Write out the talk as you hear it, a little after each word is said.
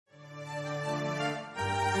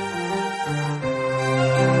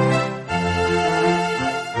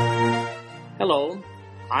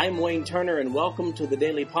I'm Wayne Turner, and welcome to the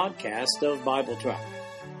daily podcast of Bible Track.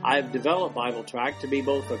 I've developed Bible Track to be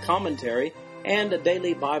both a commentary and a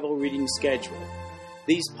daily Bible reading schedule.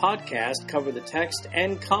 These podcasts cover the text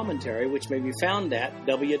and commentary, which may be found at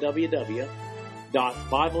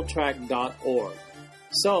www.bibletrack.org.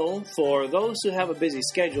 So, for those who have a busy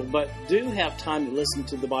schedule but do have time to listen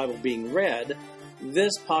to the Bible being read,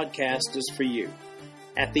 this podcast is for you.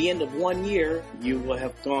 At the end of 1 year, you will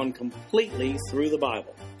have gone completely through the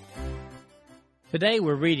Bible. Today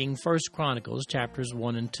we're reading 1 Chronicles chapters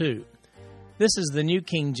 1 and 2. This is the New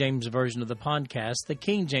King James Version of the podcast. The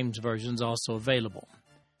King James Version is also available.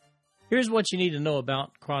 Here's what you need to know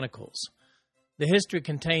about Chronicles. The history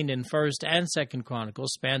contained in 1st and 2nd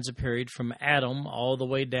Chronicles spans a period from Adam all the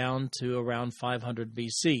way down to around 500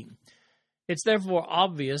 BC. It's therefore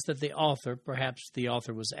obvious that the author, perhaps the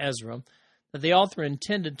author was Ezra, that the author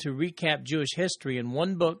intended to recap Jewish history in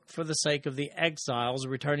one book for the sake of the exiles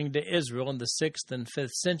returning to Israel in the 6th and 5th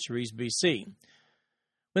centuries BC.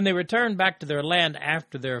 When they returned back to their land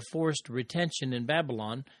after their forced retention in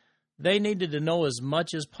Babylon, they needed to know as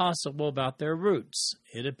much as possible about their roots.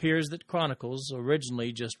 It appears that Chronicles,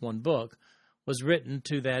 originally just one book, was written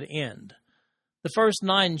to that end. The first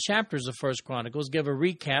 9 chapters of 1 Chronicles give a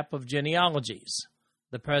recap of genealogies.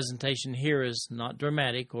 The presentation here is not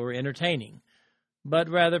dramatic or entertaining, but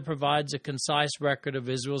rather provides a concise record of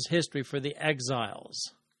Israel's history for the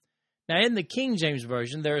exiles. Now, in the King James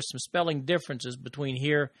Version, there are some spelling differences between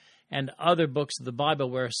here and other books of the Bible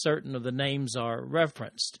where certain of the names are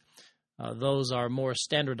referenced. Those are more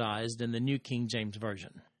standardized in the New King James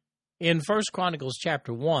Version. In 1 Chronicles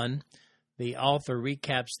chapter 1, the author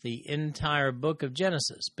recaps the entire book of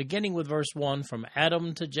Genesis, beginning with verse 1, from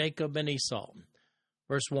Adam to Jacob and Esau.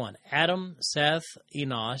 Verse 1, Adam, Seth,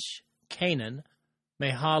 Enosh, Canaan,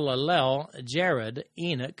 Mahalalel, Jared,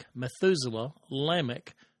 Enoch, Methuselah,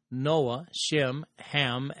 Lamech, Noah, Shem,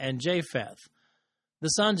 Ham, and Japheth. The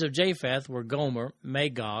sons of Japheth were Gomer,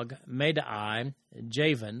 Magog, Madai,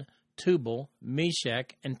 Javan, Tubal,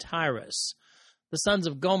 Meshach, and Tyrus. The sons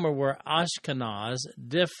of Gomer were Ashkenaz,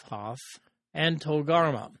 Diphath, and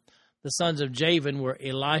Togarmah. The sons of Javan were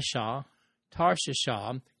Elisha,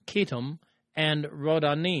 Tarshishah, Kittim, and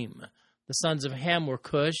Rodanim. The sons of Ham were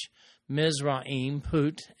Cush, Mizraim,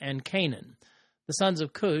 Put, and Canaan. The sons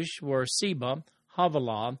of Cush were Seba,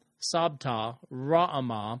 Havilah, Sabta,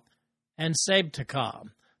 Raamah, and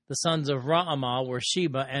Sabtakah. The sons of Raamah were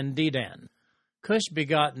Sheba and Dedan. Cush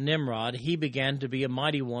begot Nimrod. He began to be a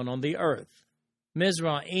mighty one on the earth.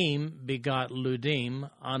 Mizraim begot Ludim,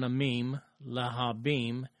 Anamim,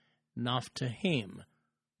 Lahabim, Naphtahim,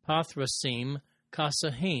 Pathrasim,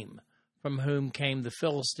 Kasahim, from whom came the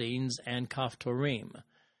Philistines, and Caphtorim.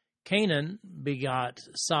 Canaan begot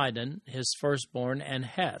Sidon, his firstborn, and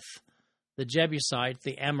Heth, the Jebusite,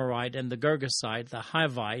 the Amorite, and the Girgasite, the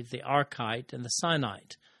Hivite, the Archite, and the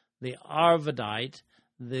Sinite, the Arvadite,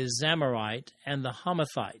 the Zamorite, and the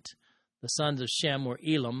Hamathite. The sons of Shem were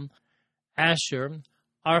Elam, Asher,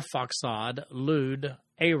 Arphaxad, Lud,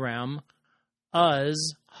 Aram,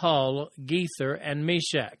 Uz, Hul, Gether, and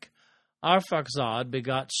Meshach. Arphaxad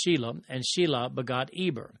begot Shelah, and Shelah begot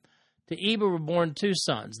Eber. To Eber were born 2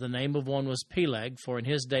 sons. The name of one was Peleg, for in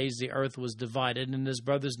his days the earth was divided, and his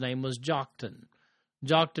brother's name was Joktan.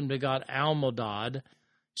 Joktan begot Almodad,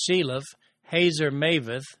 Sheleph, Hazer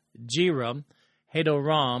Maveth, Jerah,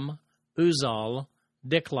 Hadoram, Uzal,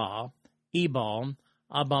 Diklah, Ebal,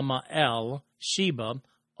 Abamael, Sheba,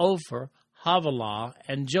 Ophir, Havilah,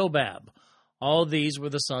 and Jobab. All these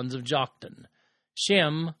were the sons of Joktan.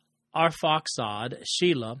 Shem, Arphaxad,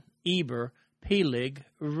 Shelah, Eber, Peleg,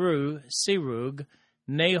 Ru, Serug,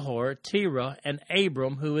 Nahor, Terah, and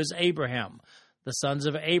Abram, who is Abraham. The sons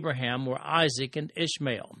of Abraham were Isaac and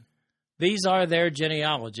Ishmael. These are their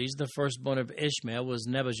genealogies. The firstborn of Ishmael was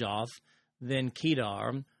Nebajoth, then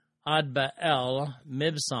Kedar, Adbael,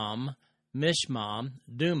 Mibsam, Mishma,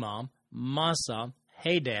 Duma, Massa,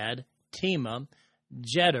 Hadad, Tema,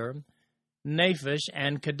 Jeter, Naphish,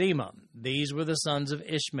 and Kedemah. These were the sons of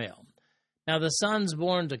Ishmael. Now the sons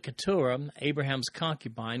born to Keturah, Abraham's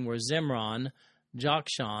concubine, were Zimran,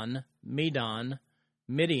 Jokshan, Medan,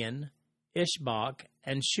 Midian, Ishbak,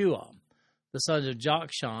 and Shua. The sons of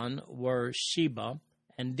Jokshan were Sheba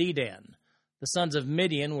and Dedan. The sons of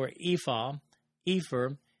Midian were Ephah,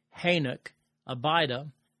 Epher, Hanok,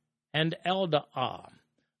 Abida, and Eldaah.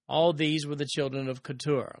 All these were the children of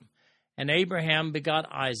Keturah. And Abraham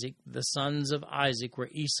begot Isaac. The sons of Isaac were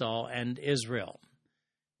Esau and Israel.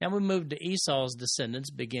 Now we move to Esau's descendants,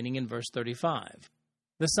 beginning in verse 35.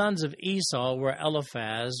 The sons of Esau were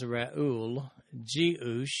Eliphaz, Reuel,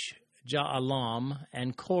 Jeush, Jaalam,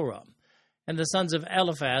 and Korah. And the sons of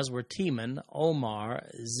Eliphaz were Teman, Omar,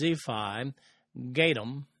 Zephi,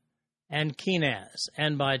 Gatam, and Kenaz,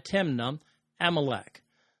 and by Timnah, Amalek.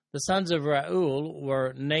 The sons of Reuel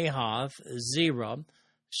were Nahath, Zerah,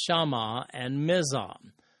 Shammah, and Mizah.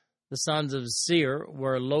 The sons of Seir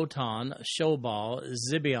were Lotan, Shobal,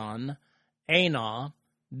 Zibeon, Anah,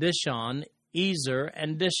 Dishon, Ezer,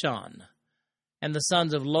 and Dishon. And the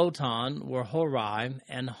sons of Lotan were Hori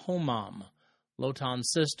and Homam.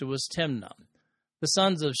 Lotan's sister was Timnah. The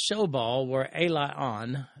sons of Shobal were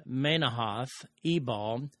Elion, Manahath,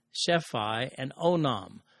 Ebal, Shephi, and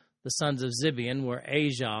Onam. The sons of Zibeon were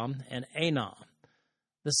Ajah and Anah.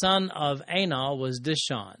 The son of Anah was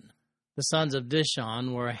Dishon. The sons of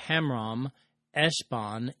Dishon were Hamram,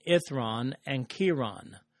 Eshban, Ithron, and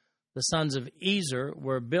Kiron. The sons of Ezer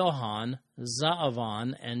were Bilhan,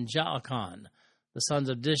 Zaavan, and Jaakan. The sons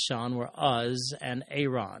of Dishon were Uz and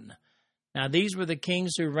Aaron. Now these were the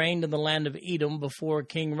kings who reigned in the land of Edom before a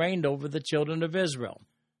king reigned over the children of Israel.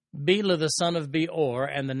 Bela the son of Beor,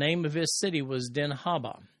 and the name of his city was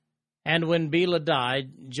Dinhabah. And when Bela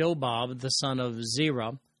died, Jobab the son of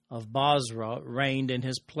Zerah of Bozrah reigned in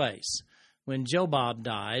his place. When Jobab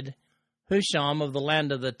died, Husham of the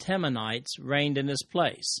land of the Temanites reigned in his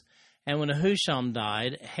place. And when Husham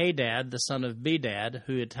died, Hadad the son of Bedad,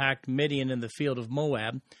 who attacked Midian in the field of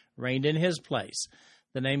Moab, reigned in his place.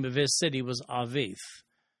 The name of his city was Avith.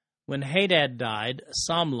 When Hadad died,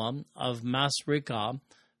 Samlah of Masrekah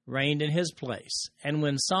reigned in his place. And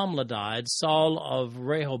when Samlah died, Saul of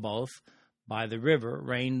Rehoboth by the river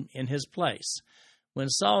reigned in his place. When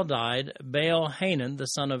Saul died, Baal-Hanan the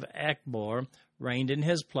son of Achbor reigned in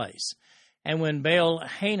his place. And when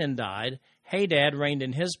Baal-Hanan died, Hadad reigned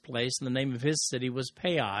in his place, and the name of his city was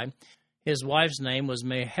Pai. His wife's name was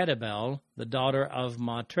Mehetabel, the daughter of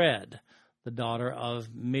Matred, the daughter of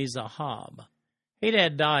Mezahab.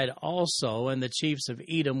 Hadad died also, and the chiefs of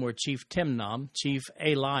Edom were Chief Timnah, Chief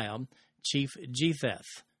Eliab, Chief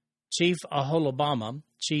Jetheth, Chief Aholibamah,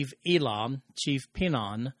 Chief Elam, Chief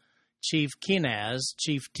Pinon, Chief Kenaz,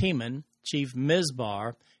 Chief Teman, Chief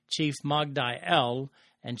Mizbar, Chief Magdiel,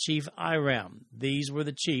 and Chief Iram. These were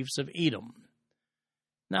the chiefs of Edom.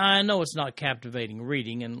 Now, I know it's not captivating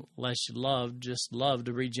reading unless you just love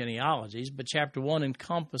to read genealogies, but chapter 1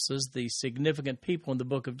 encompasses the significant people in the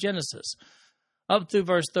book of Genesis. Up through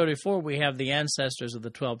verse 34, we have the ancestors of the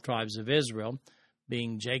 12 tribes of Israel,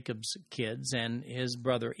 being Jacob's kids and his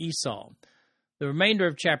brother Esau. The remainder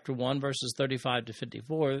of chapter 1, verses 35 to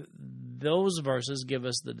 54, those verses give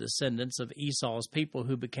us the descendants of Esau's people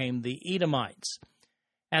who became the Edomites.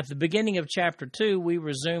 At the beginning of chapter 2, we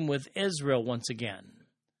resume with Israel once again.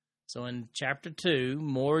 So in chapter 2,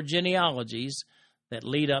 more genealogies that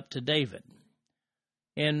lead up to David.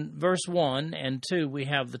 In verse 1 and 2, we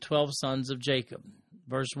have the 12 sons of Jacob.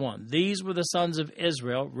 Verse 1, these were the sons of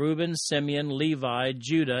Israel, Reuben, Simeon, Levi,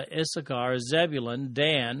 Judah, Issachar, Zebulun,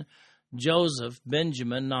 Dan, Joseph,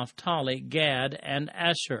 Benjamin, Naphtali, Gad, and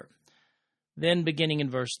Asher. Then beginning in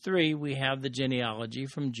verse 3, we have the genealogy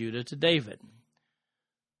from Judah to David.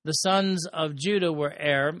 The sons of Judah were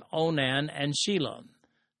Er, Onan, and Shelah.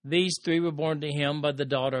 These three were born to him by the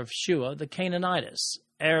daughter of Shua, the Canaanitess.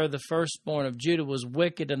 Er, the firstborn of Judah, was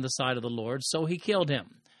wicked in the sight of the Lord, so he killed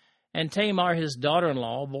him. And Tamar, his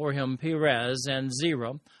daughter-in-law, bore him Perez and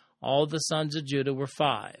Zerah. All the sons of Judah were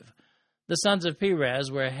 5. The sons of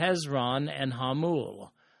Perez were Hezron and Hamul.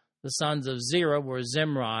 The sons of Zerah were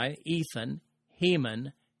Zimri, Ethan,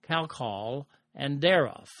 Heman, Calcol, and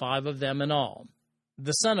Dara, 5 of them in all.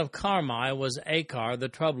 The son of Carmi was Achar, the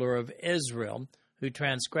troubler of Israel, who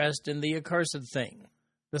transgressed in the accursed thing.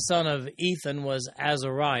 The son of Ethan was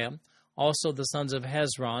Azariah. Also the sons of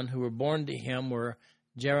Hezron, who were born to him, were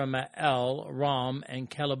Jerahmeel, Ram, and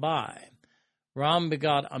Calebai. Ram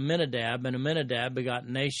begot Aminadab, and Aminadab begot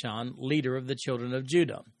Nahshon, leader of the children of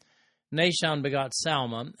Judah. Nahshon begot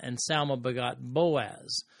Salma, and Salma begot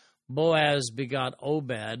Boaz. Boaz begot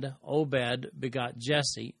Obed. Obed begot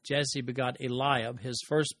Jesse. Jesse begot Eliab, his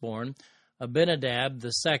firstborn, Abinadab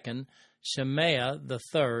the second, Shemaiah the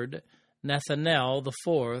third, Nethanel the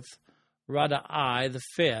fourth, Radai the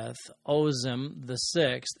fifth, Ozim the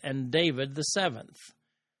sixth, and David the seventh.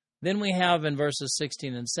 Then we have in verses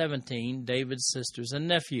 16 and 17 David's sisters and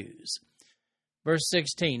nephews. Verse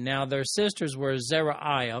 16, now their sisters were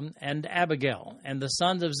Zeruiah and Abigail, and the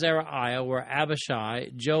sons of Zeruiah were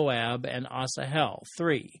Abishai, Joab, and Asahel,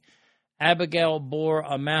 3. Abigail bore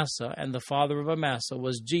Amasa, and the father of Amasa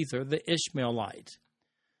was Jether the Ishmaelite.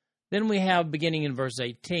 Then we have, beginning in verse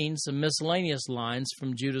 18, some miscellaneous lines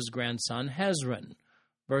from Judah's grandson Hezron.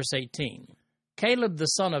 Verse 18, Caleb the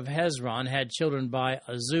son of Hezron had children by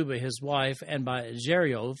Azubah his wife, and by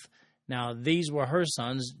Jerioth, Now these were her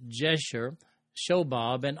sons, Jeshur,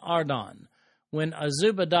 Shobab, and Ardon. When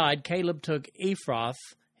Azubah died, Caleb took Ephrath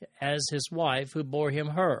as his wife, who bore him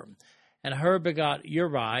Hur. And Hur begot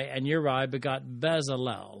Uri, and Uri begot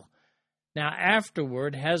Bezalel. Now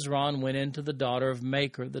afterward Hezron went into the daughter of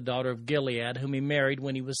Machir, the daughter of Gilead, whom he married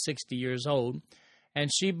when he was 60 years old.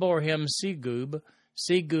 And she bore him Segub.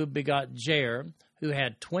 Segub begot Jair, who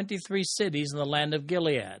had 23 cities in the land of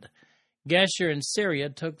Gilead. Geshur and Syria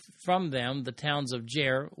took from them the towns of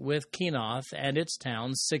Jair with Kenath and its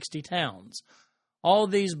towns, 60 towns. All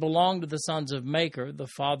these belonged to the sons of Machir, the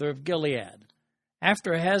father of Gilead.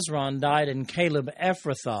 After Hezron died in Caleb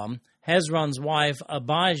Ephrathah, Hezron's wife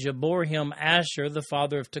Abijah bore him Asher, the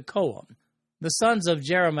father of Tekoa. The sons of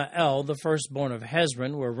Jerahmeel, the firstborn of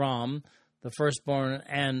Hezron, were Ram, the firstborn,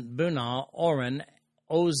 and Bunah, Oren,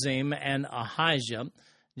 Ozim, and Ahijah.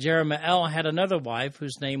 Jerahmeel had another wife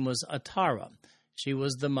whose name was Atara. She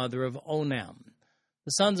was the mother of Onam.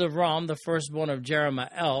 The sons of Ram, the firstborn of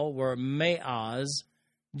Jerahmeel, were Maaz,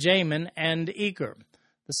 Jamin, and Eker.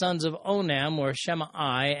 The sons of Onam were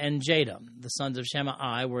Shemai and Jada. The sons of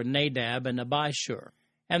Shemai were Nadab and Abishur.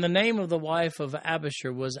 And the name of the wife of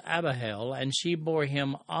Abishur was Abihail, and she bore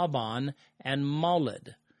him Abon and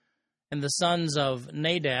Molid. And the sons of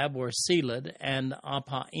Nadab were Seled and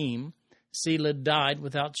Apaim. Seled died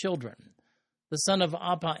without children. The son of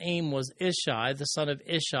Apaim was Ishai. The son of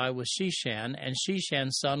Ishai was Shishan, and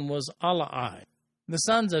Shishan's son was Alai. The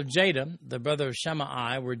sons of Jada, the brother of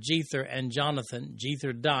Shemai, were Jether and Jonathan.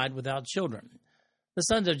 Jether died without children. The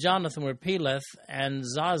sons of Jonathan were Peleth and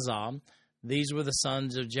Zazah. These were the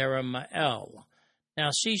sons of Jerahmeel. Now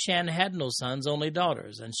Shishan had no sons, only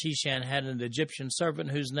daughters, and Shishan had an Egyptian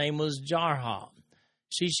servant whose name was Jarha.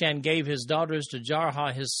 Shishan gave his daughters to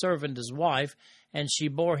Jarha his servant as wife, and she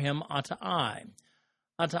bore him Attai.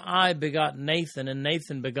 Attai begot Nathan, and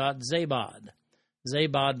Nathan begot Zabad.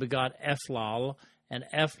 Zabad begot Ephlal, and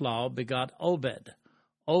Ephlal begot Obed.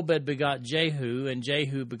 Obed begot Jehu, and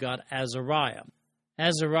Jehu begot Azariah.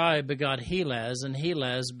 Azariah begot Helaz, and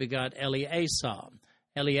Helaz begot Eleasah.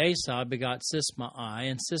 Eleasah begot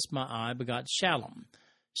Sismai, and Sismai begot Shallum.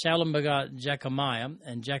 Shallum begot Jechamiah,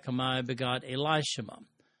 and Jechamiah begot Elishama.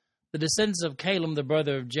 The descendants of Caleb, the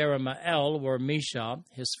brother of Jerahmeel, were Misha,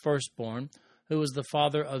 his firstborn, who was the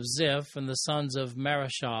father of Ziph, and the sons of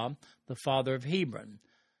Marashah, the father of Hebron.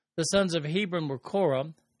 The sons of Hebron were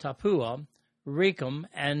Korah, Tapua, Recham,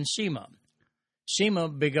 and Shema. Shema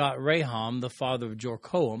begot Raham, the father of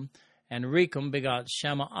Jorkoam, and Recham begot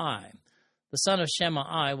Shammai. The son of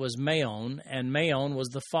Shammai was Maon, and Maon was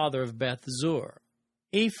the father of Beth Zur.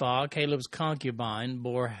 Ephah, Caleb's concubine,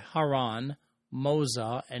 bore Haran,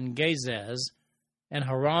 Moza, and Gazez, and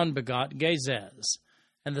Haran begot Gazez.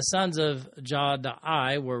 And the sons of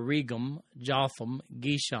Jadai were Regem, Jotham,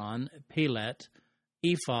 Gishon, Pelet,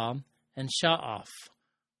 Ephah, and Sha'af.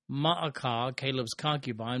 Maacah, Caleb's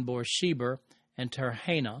concubine, bore Sheber and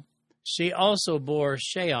Terhana. She also bore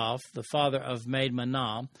Sheaf, the father of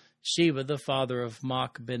Madmanah, Sheba, the father of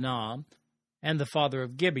Machbenah, and the father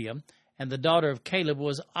of Gibeah, and the daughter of Caleb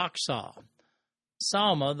was Aksah.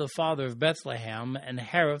 Salma, the father of Bethlehem, and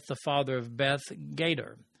Harith, the father of Beth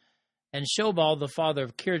Gader. And Shobal, the father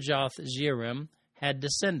of Kirjath-Jearim, had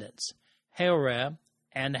descendants, Heoreh,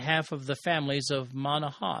 and half of the families of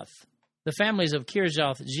Manahath. The families of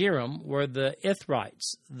Kirjath-Jearim were the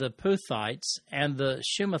Ithrites, the Puthites, and the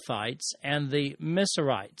Shumathites, and the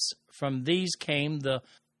Misrites. From these came the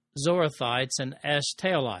Zorathites and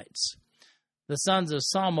Eshtaolites. The sons of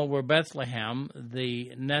Salma were Bethlehem,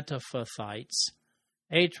 the Netophathites,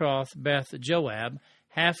 Atroth, Beth Joab,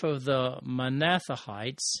 half of the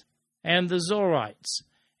Manathahites, and the Zorites.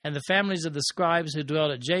 And the families of the scribes who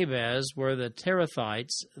dwelt at Jabez were the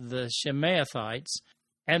Terathites, the Shemaathites,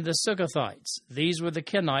 and the Sukkothites. These were the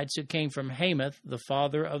Kenites who came from Hamath, the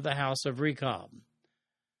father of the house of Rechab.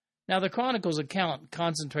 Now the Chronicles account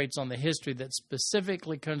concentrates on the history that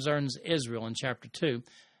specifically concerns Israel in chapter 2,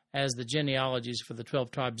 as the genealogies for the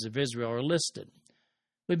 12 tribes of Israel are listed.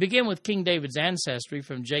 We begin with King David's ancestry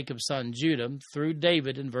from Jacob's son Judah through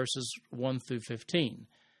David in verses 1 through 15.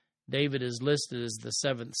 David is listed as the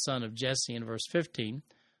seventh son of Jesse in verse 15,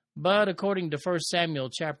 but according to 1 Samuel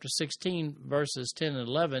chapter 16, verses 10 and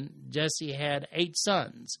 11, Jesse had 8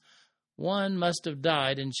 sons. One must have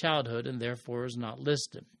died in childhood and therefore is not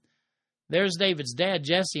listed. There's David's dad,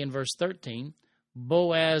 Jesse, in verse 13.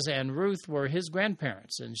 Boaz and Ruth were his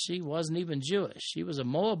grandparents, and she wasn't even Jewish. She was a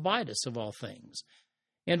Moabitess of all things.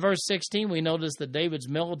 In verse 16, we notice that David's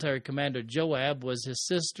military commander Joab was his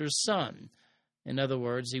sister's son. In other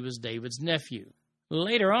words, he was David's nephew.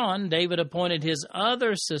 Later on, David appointed his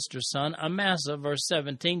other sister's son, Amasa, verse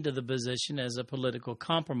 17, to the position as a political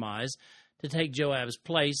compromise to take Joab's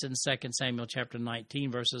place in 2 Samuel chapter 19,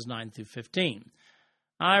 verses 9 through 15.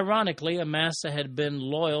 Ironically, Amasa had been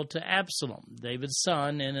loyal to Absalom, David's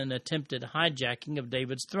son, in an attempted hijacking of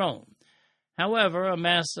David's throne. However,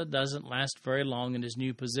 Amasa doesn't last very long in his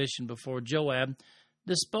new position before Joab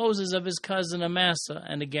disposes of his cousin Amasa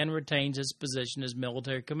and again retains his position as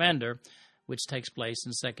military commander, which takes place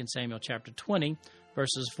in 2 Samuel chapter 20,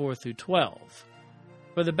 verses 4 through 12.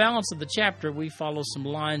 For the balance of the chapter, we follow some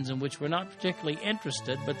lines in which we're not particularly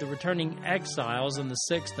interested, but the returning exiles in the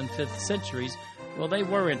 6th and 5th centuries, well, they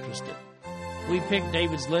were interested. We pick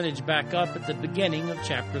David's lineage back up at the beginning of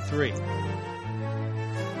chapter 3.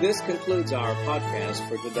 This concludes our podcast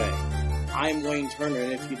for today. I'm Wayne Turner,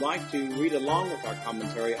 and if you'd like to read along with our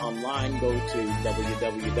commentary online, go to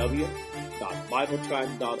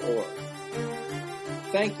www.bibletrack.org.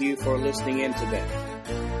 Thank you for listening in today.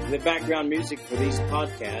 The background music for these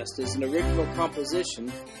podcasts is an original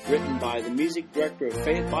composition written by the music director of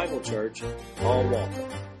Faith Bible Church, Paul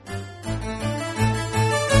Walker.